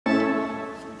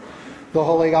The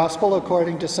Holy Gospel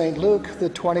according to St. Luke, the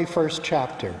 21st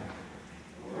chapter.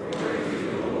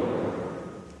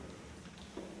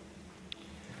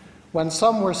 When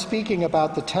some were speaking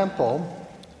about the temple,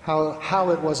 how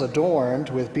it was adorned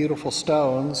with beautiful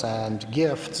stones and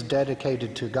gifts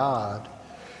dedicated to God,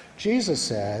 Jesus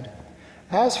said,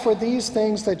 "As for these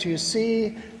things that you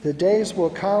see, the days will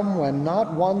come when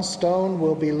not one stone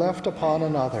will be left upon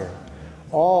another.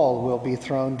 All will be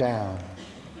thrown down."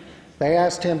 They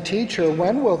asked him, "Teacher,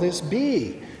 when will this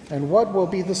be? And what will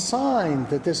be the sign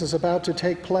that this is about to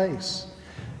take place?"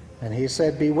 And he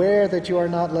said, "Beware that you are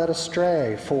not led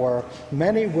astray, for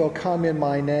many will come in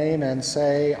my name and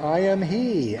say, 'I am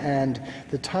he,' and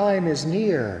 'the time is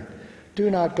near.'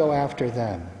 Do not go after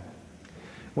them.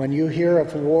 When you hear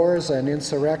of wars and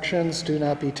insurrections, do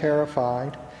not be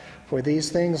terrified, for these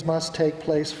things must take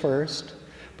place first,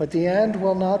 but the end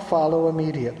will not follow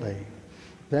immediately."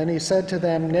 Then he said to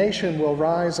them, "Nation will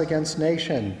rise against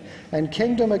nation, and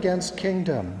kingdom against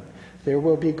kingdom. There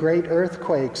will be great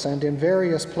earthquakes, and in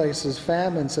various places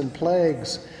famines and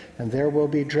plagues, and there will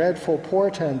be dreadful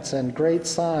portents and great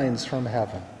signs from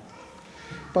heaven.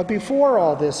 But before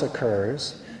all this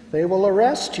occurs, they will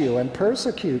arrest you and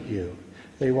persecute you.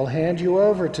 They will hand you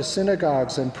over to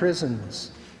synagogues and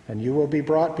prisons, and you will be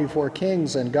brought before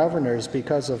kings and governors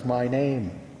because of my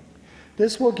name.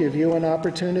 This will give you an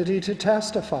opportunity to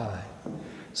testify.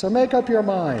 So make up your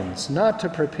minds not to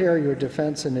prepare your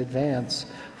defense in advance,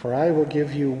 for I will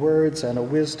give you words and a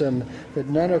wisdom that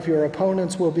none of your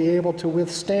opponents will be able to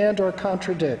withstand or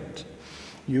contradict.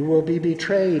 You will be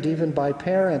betrayed even by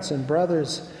parents and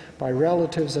brothers, by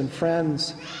relatives and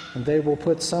friends, and they will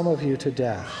put some of you to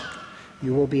death.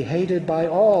 You will be hated by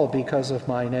all because of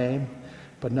my name,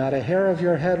 but not a hair of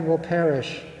your head will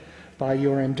perish. By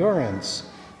your endurance,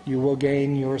 you will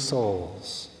gain your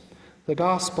souls." The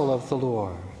Gospel of the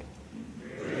Lord.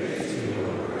 Praise to you,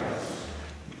 Lord Christ.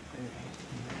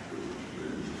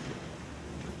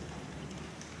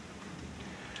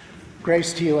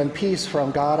 Grace to you and peace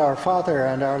from God our Father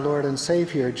and our Lord and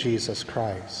Savior, Jesus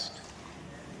Christ.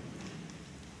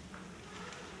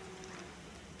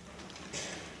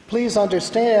 Please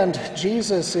understand,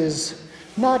 Jesus is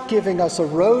not giving us a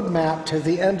roadmap to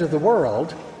the end of the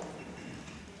world.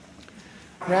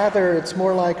 Rather, it's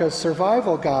more like a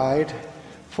survival guide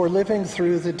for living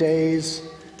through the days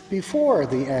before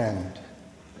the end.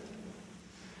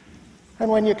 And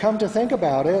when you come to think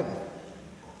about it,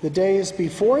 the days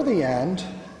before the end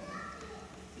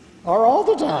are all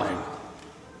the time.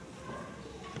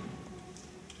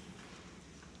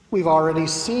 We've already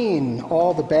seen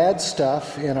all the bad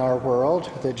stuff in our world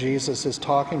that Jesus is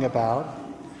talking about.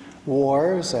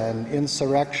 Wars and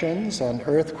insurrections and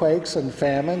earthquakes and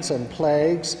famines and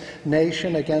plagues,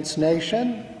 nation against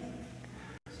nation,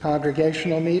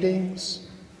 congregational meetings.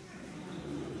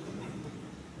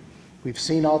 We've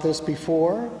seen all this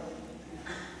before,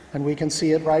 and we can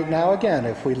see it right now again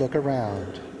if we look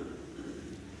around.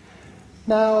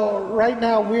 Now, right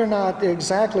now, we're not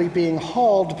exactly being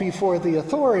hauled before the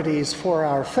authorities for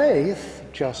our faith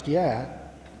just yet.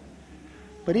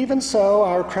 But even so,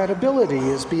 our credibility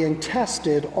is being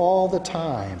tested all the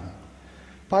time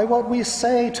by what we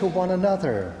say to one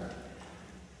another,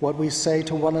 what we say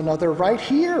to one another right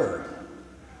here,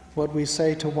 what we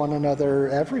say to one another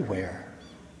everywhere.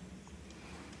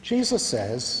 Jesus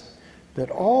says that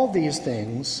all these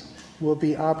things will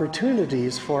be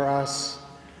opportunities for us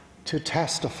to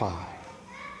testify.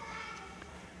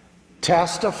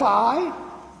 Testify?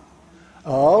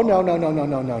 Oh,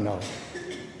 no.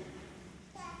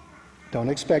 Don't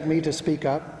expect me to speak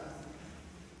up.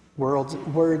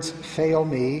 Words fail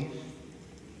me.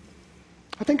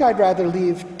 I think I'd rather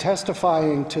leave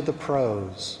testifying to the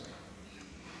pros.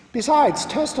 Besides,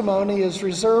 testimony is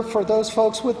reserved for those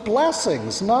folks with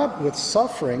blessings, not with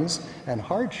sufferings and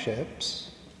hardships.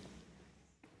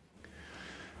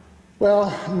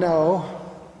 Well, no,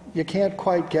 you can't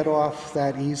quite get off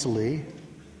that easily.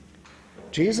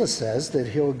 Jesus says that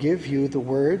he'll give you the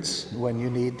words when you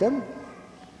need them.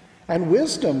 And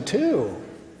wisdom, too.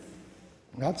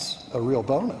 That's a real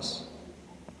bonus.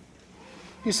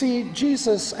 You see,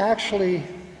 Jesus actually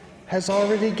has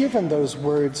already given those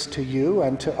words to you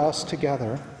and to us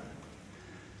together.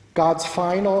 God's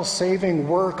final saving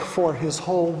work for his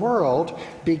whole world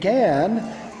began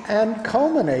and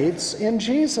culminates in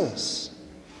Jesus.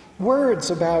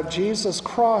 Words about Jesus'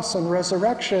 cross and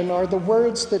resurrection are the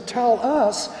words that tell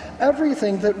us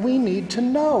everything that we need to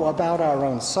know about our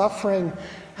own suffering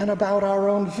and about our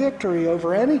own victory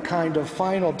over any kind of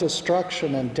final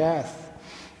destruction and death.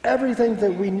 Everything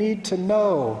that we need to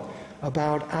know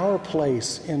about our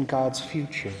place in God's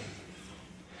future.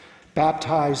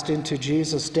 Baptized into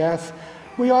Jesus' death,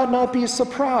 we ought not be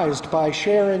surprised by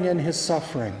sharing in his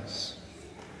sufferings.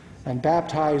 And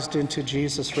baptized into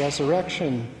Jesus'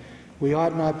 resurrection, we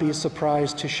ought not be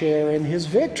surprised to share in his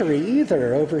victory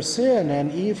either over sin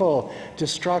and evil,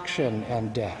 destruction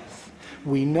and death.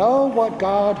 We know what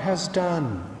God has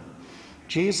done.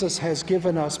 Jesus has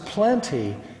given us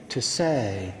plenty to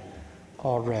say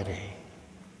already.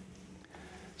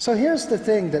 So here's the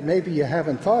thing that maybe you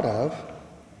haven't thought of.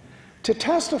 To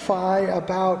testify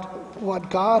about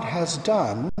what God has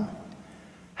done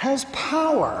has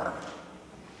power.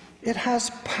 It has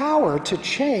power to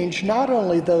change not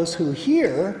only those who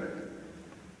hear,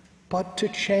 but to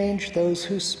change those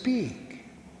who speak.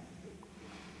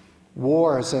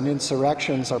 Wars and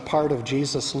insurrections are part of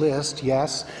Jesus' list,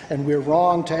 yes, and we're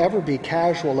wrong to ever be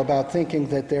casual about thinking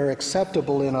that they're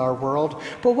acceptable in our world.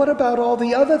 But what about all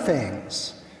the other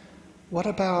things? What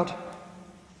about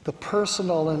the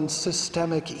personal and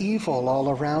systemic evil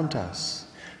all around us?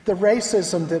 The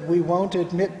racism that we won't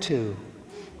admit to,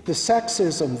 the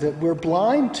sexism that we're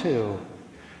blind to,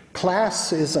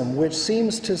 classism, which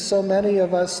seems to so many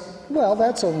of us, well,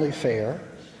 that's only fair,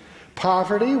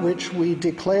 poverty, which we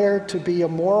declare to be a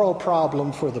moral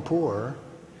problem for the poor,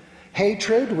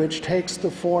 hatred, which takes the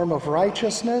form of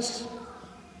righteousness,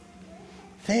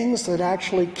 things that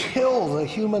actually kill the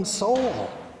human soul.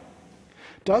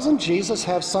 Doesn't Jesus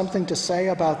have something to say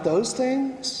about those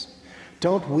things?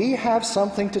 Don't we have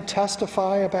something to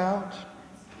testify about?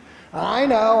 I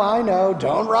know,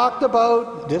 don't rock the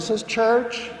boat. This is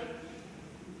church.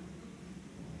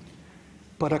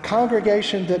 But a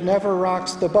congregation that never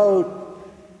rocks the boat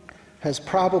has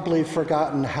probably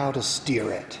forgotten how to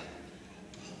steer it.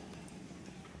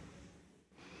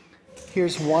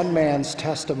 Here's one man's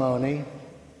testimony.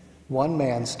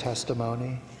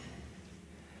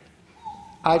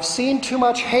 I've seen too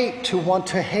much hate to want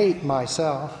to hate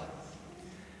myself.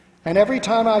 And every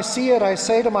time I see it, I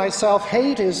say to myself,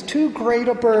 hate is too great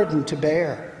a burden to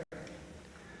bear.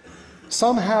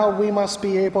 Somehow we must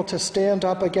be able to stand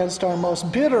up against our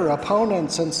most bitter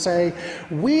opponents and say,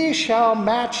 we shall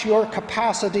match your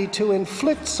capacity to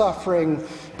inflict suffering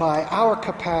by our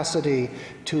capacity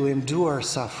to endure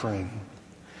suffering.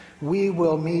 We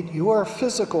will meet your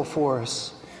physical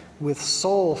force with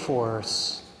soul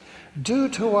force. Do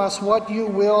to us what you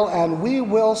will, and we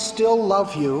will still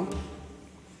love you.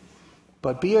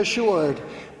 But be assured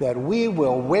that we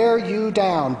will wear you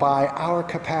down by our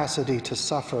capacity to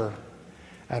suffer.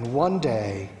 And one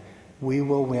day, we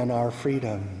will win our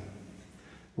freedom.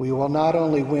 We will not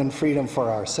only win freedom for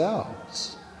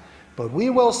ourselves, but we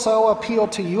will so appeal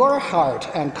to your heart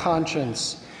and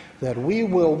conscience that we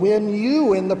will win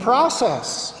you in the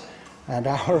process, and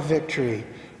our victory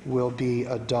will be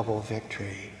a double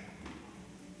victory.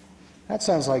 That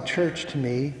sounds like church to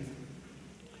me.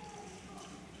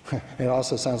 It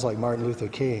also sounds like Martin Luther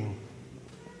King.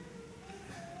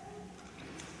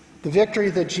 The victory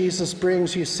that Jesus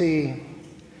brings, you see,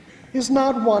 is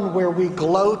not one where we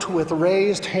gloat with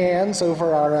raised hands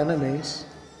over our enemies,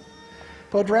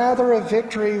 but rather a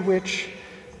victory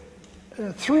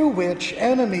through which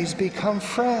enemies become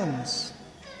friends,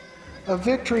 a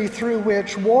victory through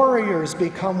which warriors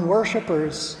become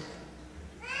worshipers,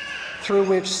 through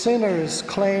which sinners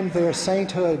claim their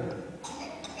sainthood,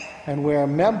 and where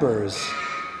members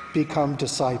become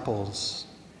disciples.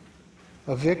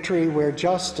 A victory where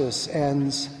justice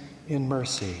ends in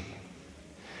mercy.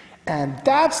 And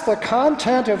that's the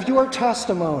content of your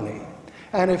testimony.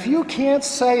 And if you can't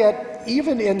say it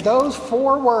even in those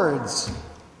 4 words,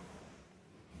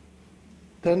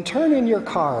 then turn in your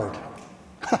card.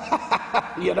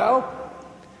 You know?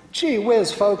 Gee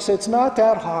whiz, folks, it's not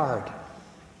that hard.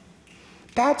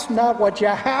 That's not what you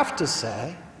have to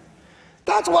say.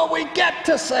 That's what we get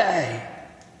to say,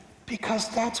 because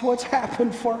that's what's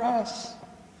happened for us.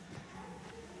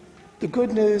 The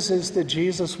good news is that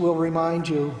Jesus will remind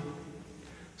you,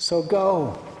 so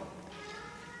go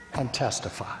and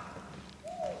testify.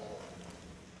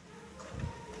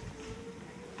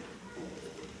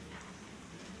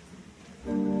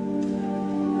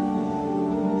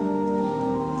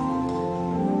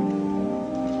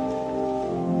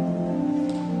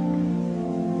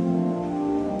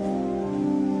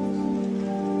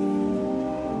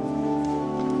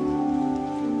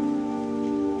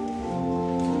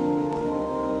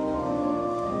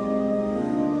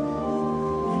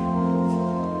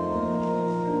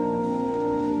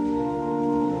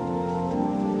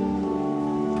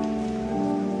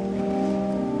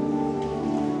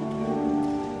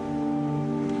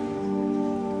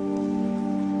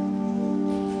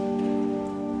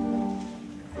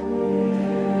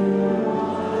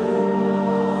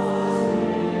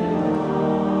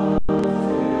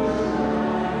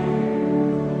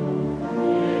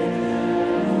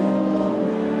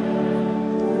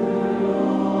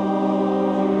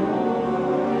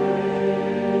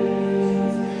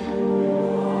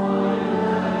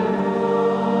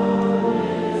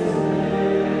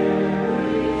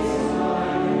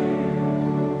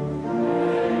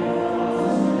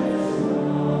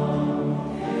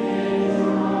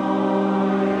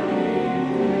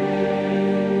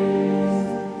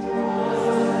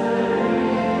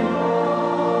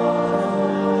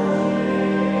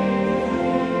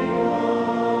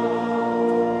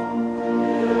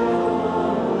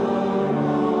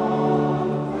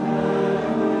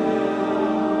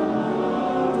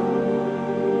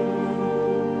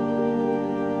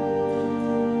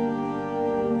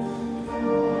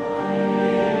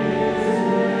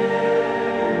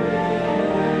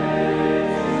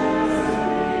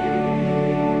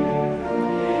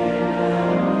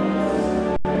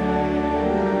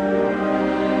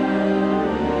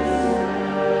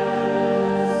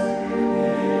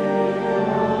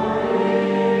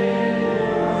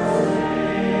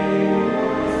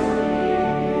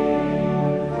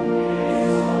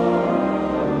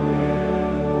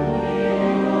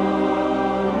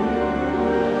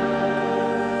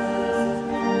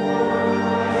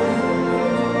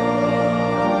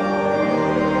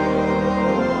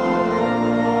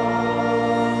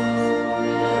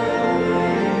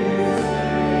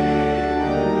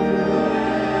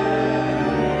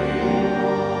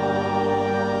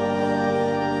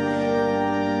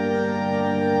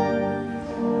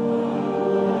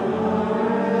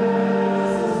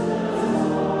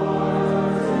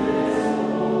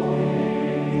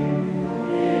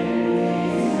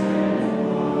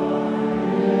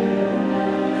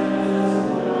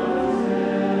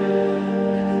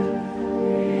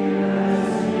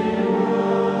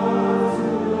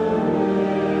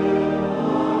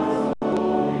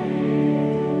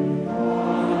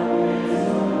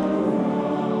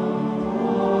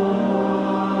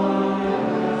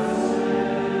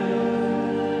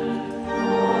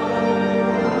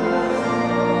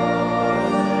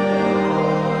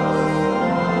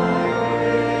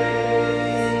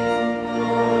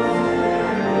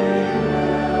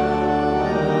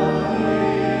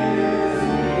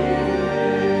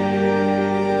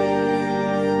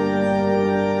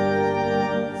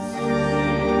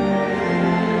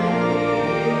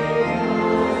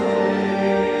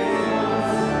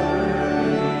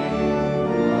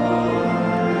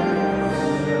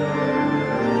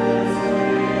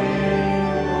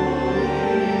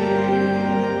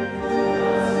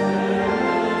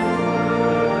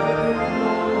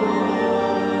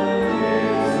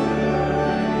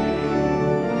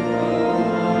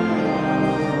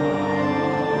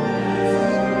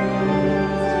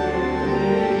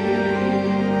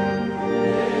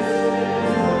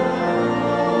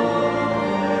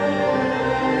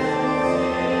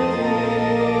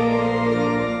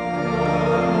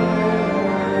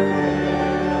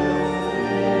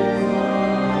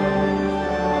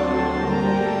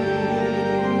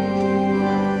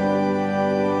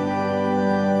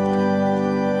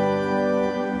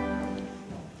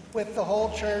 With the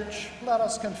whole church, let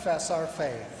us confess our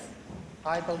faith.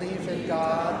 I believe in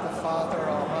God, the Father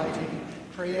Almighty,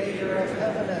 creator of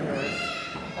heaven and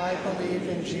earth. I believe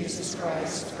in Jesus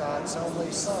Christ, God's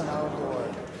only Son, our Lord,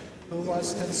 who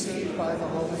was conceived by the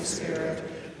Holy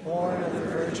Spirit, born of the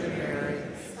Virgin Mary,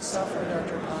 suffered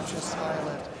under Pontius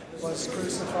Pilate, was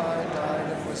crucified,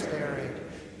 died, and was buried.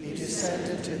 He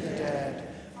descended to the dead.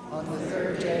 On the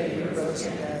third day he rose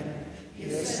again.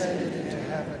 He ascended into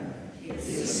heaven.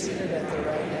 He is seated at the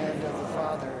right hand of the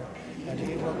Father, and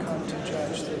he will come to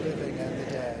judge the living and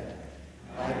the dead.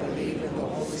 I believe in the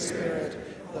Holy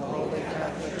Spirit, the Holy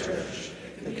Catholic Church,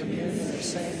 the communion of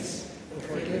saints, the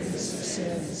forgiveness of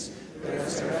sins, the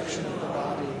resurrection of the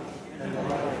body, and the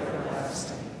life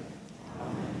everlasting.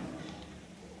 Amen.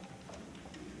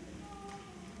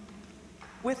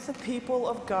 With the people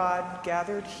of God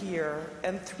gathered here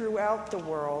and throughout the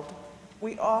world,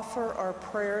 we offer our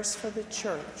prayers for the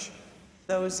Church,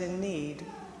 those in need,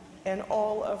 and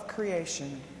all of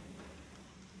creation.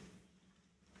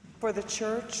 For the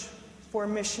Church, for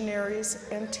missionaries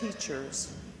and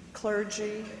teachers,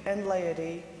 clergy and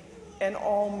laity, and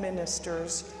all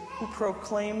ministers who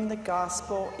proclaim the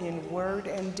gospel in word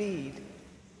and deed,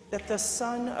 that the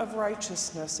Sun of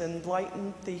Righteousness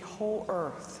enlighten the whole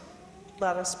earth.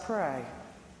 Let us pray.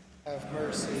 Have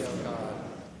mercy, O God.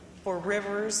 For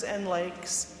rivers and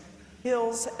lakes,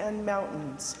 hills and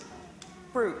mountains,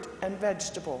 fruit and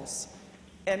vegetables,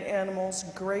 and animals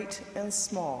great and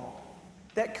small,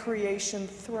 that creation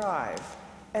thrive,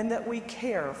 and that we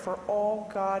care for all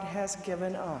God has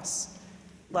given us.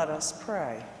 Let us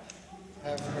pray.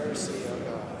 Have mercy, O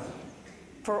God.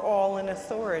 For all in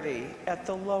authority at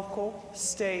the local,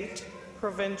 state,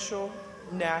 provincial,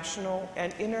 national,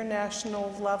 and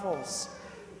international levels,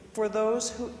 for those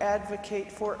who advocate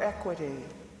for equity,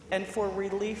 and for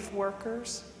relief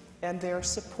workers and their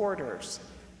supporters,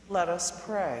 let us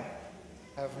pray.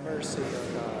 Have mercy,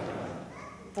 O God.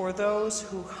 For those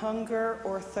who hunger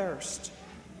or thirst,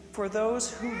 for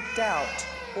those who doubt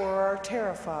or are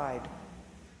terrified,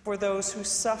 for those who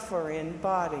suffer in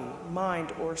body,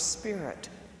 mind, or spirit,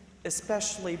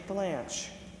 especially Blanche,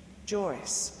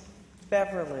 Joyce,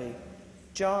 Beverly,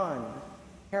 John,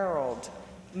 Harold,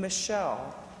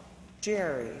 Michelle,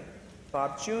 Jerry,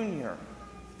 Bob Jr.,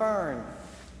 Fern,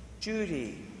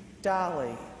 Judy,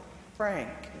 Dolly, Frank,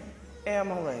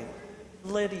 Emily,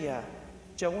 Lydia,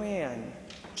 Joanne,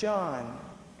 John,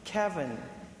 Kevin,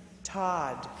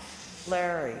 Todd,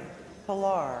 Larry,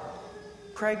 Pilar,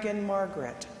 Craig and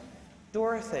Margaret,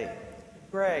 Dorothy,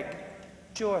 Greg,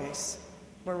 Joyce,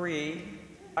 Marie,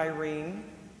 Irene,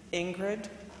 Ingrid,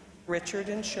 Richard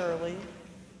and Shirley,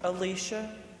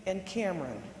 Alicia and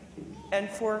Cameron, and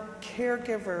for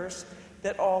caregivers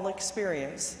that all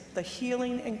experience the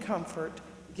healing and comfort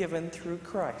given through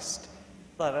Christ.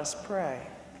 Let us pray.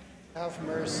 Have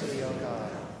mercy, O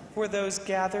God. For those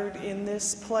gathered in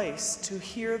this place to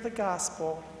hear the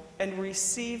gospel and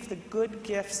receive the good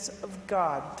gifts of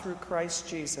God through Christ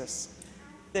Jesus,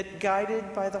 that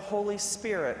guided by the Holy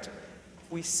Spirit,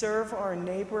 we serve our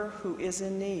neighbor who is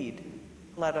in need.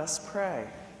 Let us pray.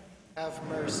 Have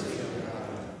mercy, O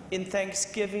God. In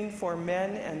thanksgiving for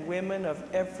men and women of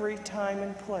every time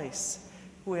and place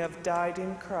who have died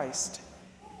in Christ,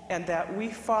 and that we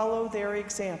follow their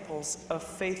examples of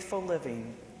faithful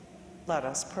living, let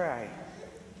us pray.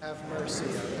 Have mercy,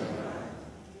 O God.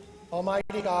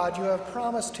 Almighty God, you have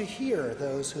promised to hear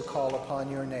those who call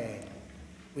upon your name.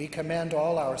 We commend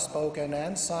all our spoken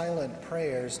and silent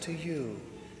prayers to you,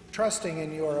 trusting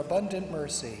in your abundant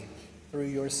mercy through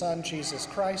your Son, Jesus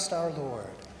Christ, our Lord.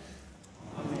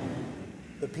 Amen.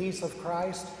 The peace of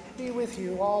Christ be with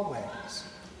you always,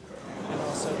 and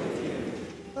also with you.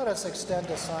 Let us extend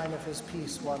a sign of his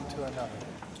peace one to another.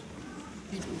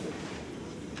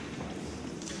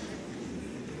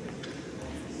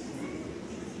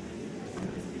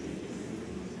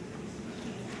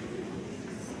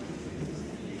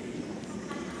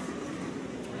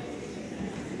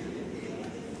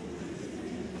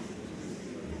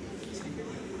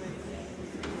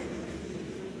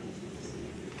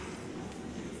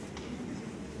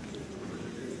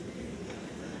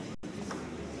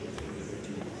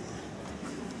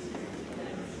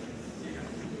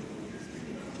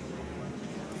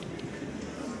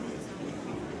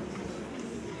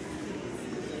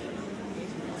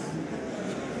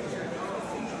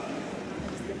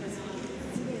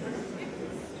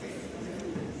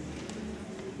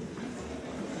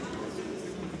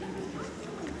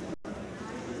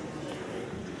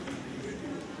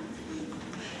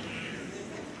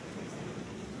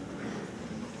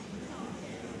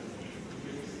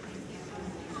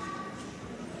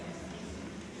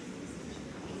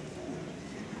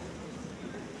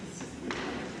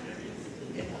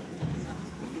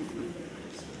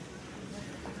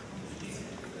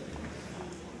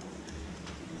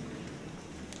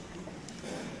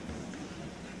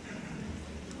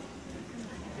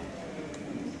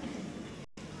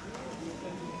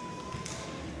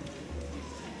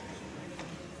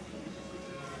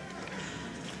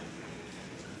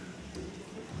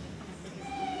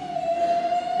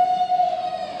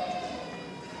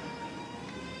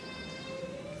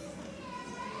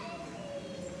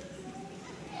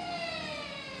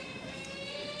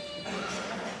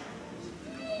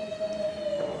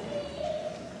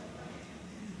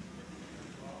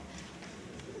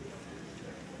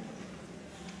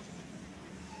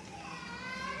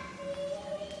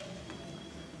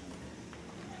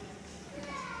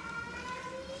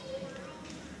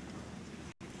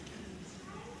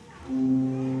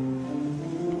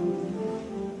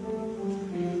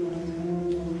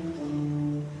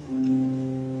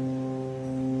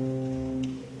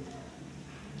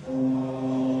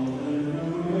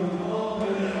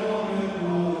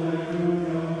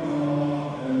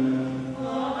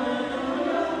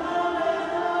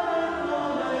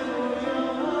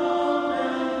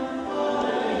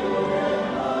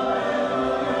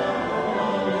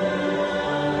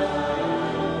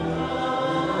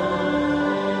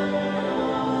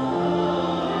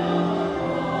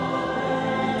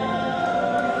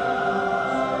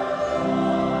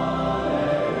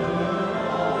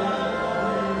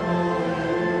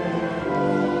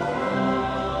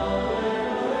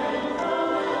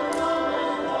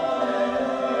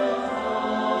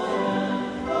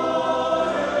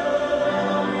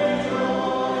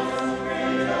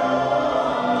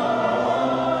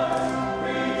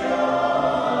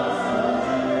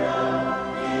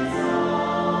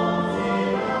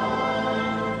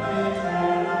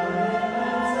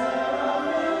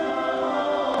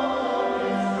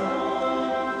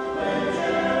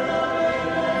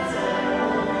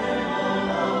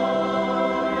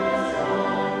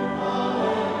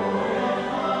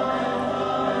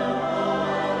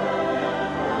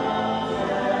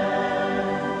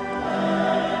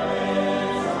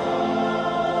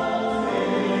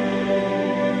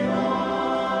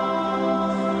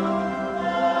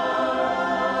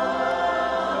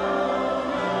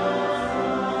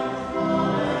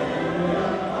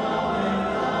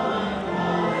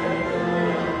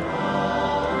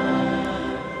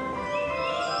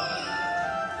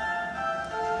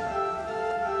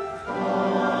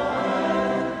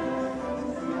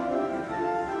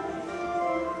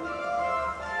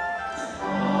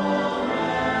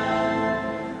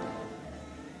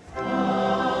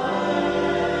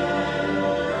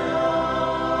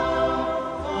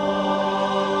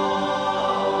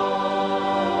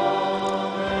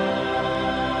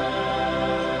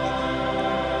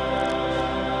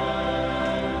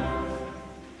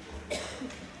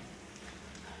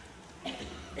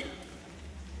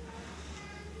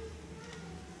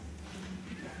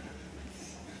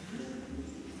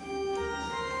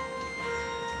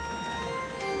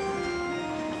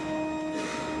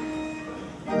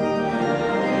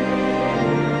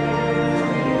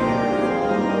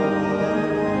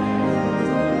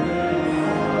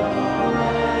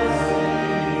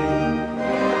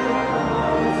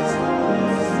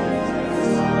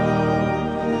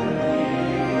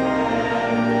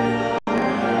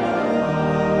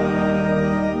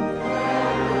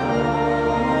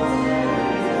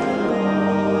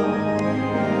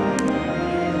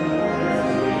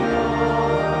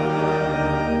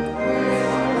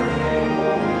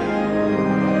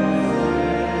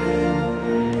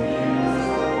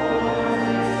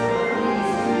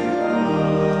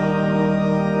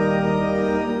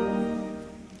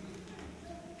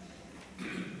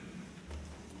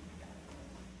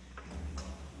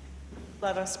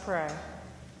 us pray.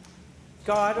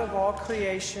 God of all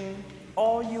creation,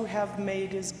 all you have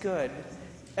made is good,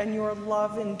 and your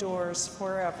love endures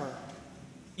forever.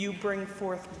 You bring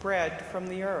forth bread from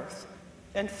the earth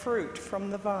and fruit from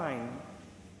the vine.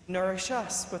 Nourish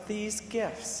us with these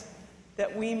gifts,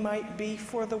 that we might be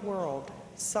for the world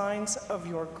signs of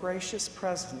your gracious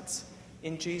presence.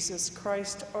 In Jesus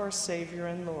Christ, our Savior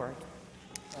and Lord.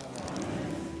 Amen.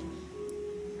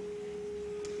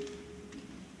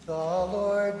 The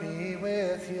Lord be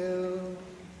with you.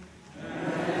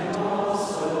 And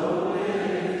also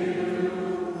with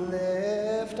you.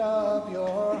 Lift up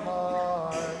your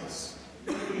hearts.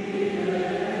 We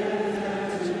lift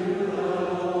them to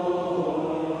the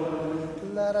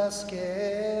Lord. Let us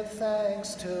give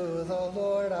thanks to the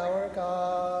Lord our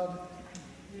God.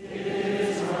 It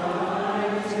is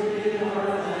right to give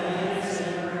our thanks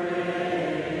and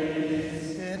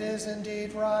praise. It is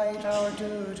indeed right, our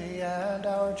duty and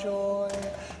our joy,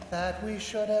 that we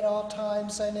should at all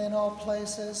times and in all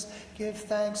places give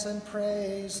thanks and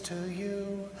praise to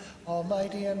you,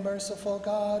 Almighty and merciful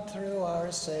God, through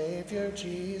our Savior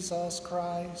Jesus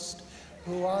Christ,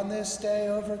 who on this day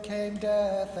overcame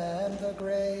death and the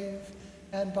grave,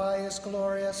 and by his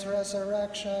glorious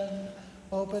resurrection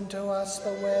opened to us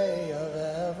the way of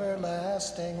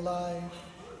everlasting life.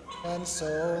 And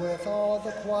so with all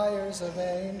the choirs of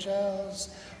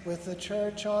angels, with the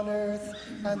church on earth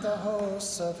and the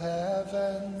hosts of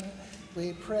heaven,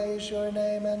 we praise your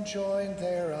name and join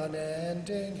their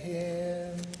unending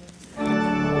hymn.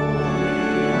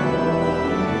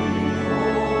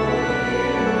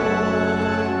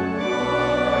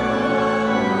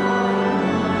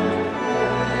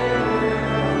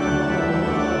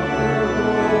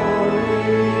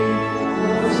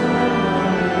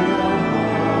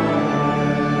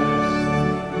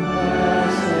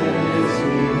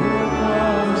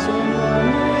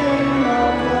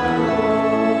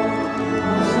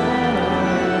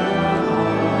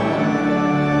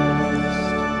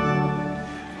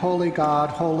 God,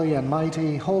 holy and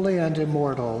mighty, holy and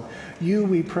immortal, you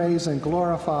we praise and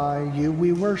glorify, you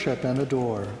we worship and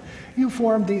adore. You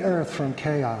formed the earth from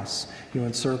chaos. You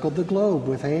encircled the globe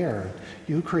with air.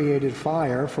 You created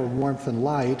fire for warmth and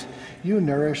light. You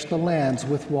nourished the lands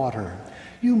with water.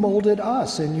 You molded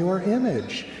us in your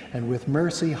image, and with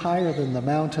mercy higher than the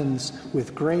mountains,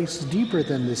 with grace deeper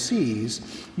than the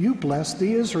seas, you blessed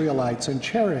the Israelites and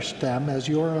cherished them as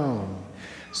your own,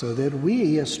 so that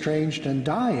we, estranged and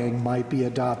dying, might be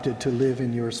adopted to live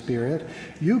in your Spirit.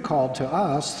 You called to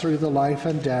us through the life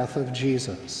and death of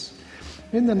Jesus.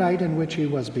 In the night in which he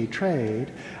was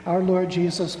betrayed, our Lord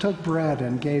Jesus took bread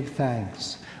and gave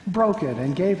thanks, broke it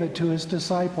and gave it to his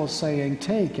disciples, saying,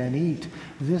 "Take and eat.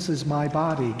 This is my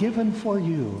body, given for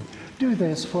you. Do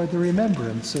this for the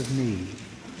remembrance of me."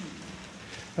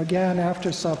 Again,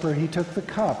 after supper, he took the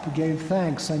cup, gave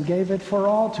thanks, and gave it for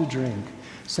all to drink,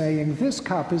 saying, "This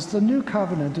cup is the new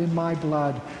covenant in my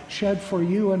blood, shed for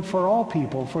you and for all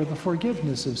people for the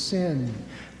forgiveness of sin.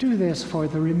 Do this for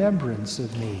the remembrance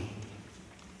of me."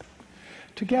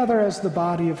 Together as the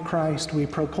body of Christ, we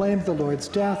proclaim the Lord's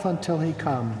death until he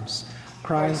comes.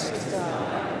 Christ is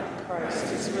died, Christ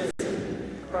is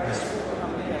risen, Christ will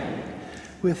come again.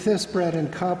 With this bread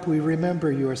and cup, we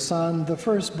remember your Son, the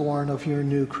firstborn of your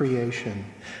new creation.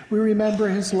 We remember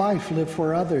his life lived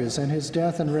for others and his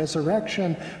death and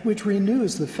resurrection, which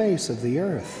renews the face of the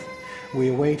earth. We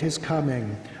await his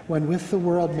coming, when with the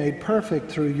world made perfect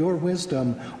through your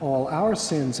wisdom, all our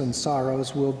sins and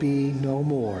sorrows will be no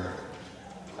more.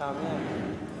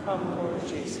 Amen. Come, Lord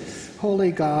Jesus.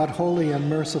 Holy God, holy and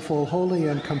merciful, holy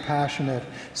and compassionate,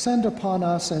 send upon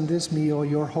us in this meal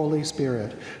your Holy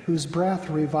Spirit, whose breath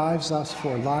revives us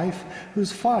for life,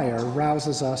 whose fire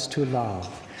rouses us to love.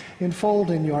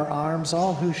 Enfold in your arms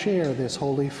all who share this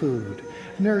holy food.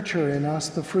 Nurture in us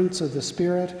the fruits of the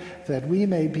Spirit, that we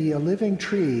may be a living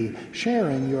tree,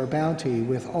 sharing your bounty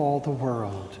with all the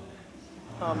world.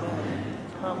 Amen.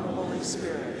 Come, Holy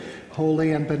Spirit.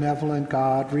 Holy and benevolent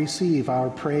God, receive our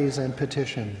praise and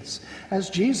petitions, as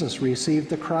Jesus received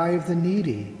the cry of the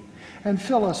needy, and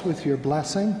fill us with your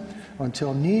blessing,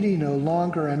 until needy no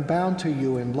longer and bound to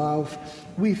you in love,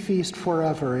 we feast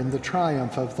forever in the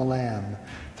triumph of the Lamb,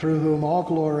 through whom all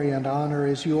glory and honor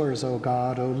is yours, O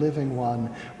God, O living one,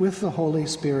 with the Holy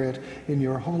Spirit, in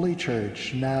your holy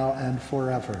church, now and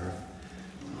forever.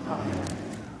 Amen.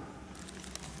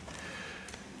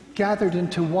 Gathered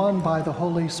into one by the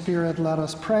Holy Spirit, let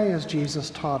us pray as Jesus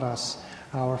taught us.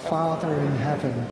 Our Father in heaven,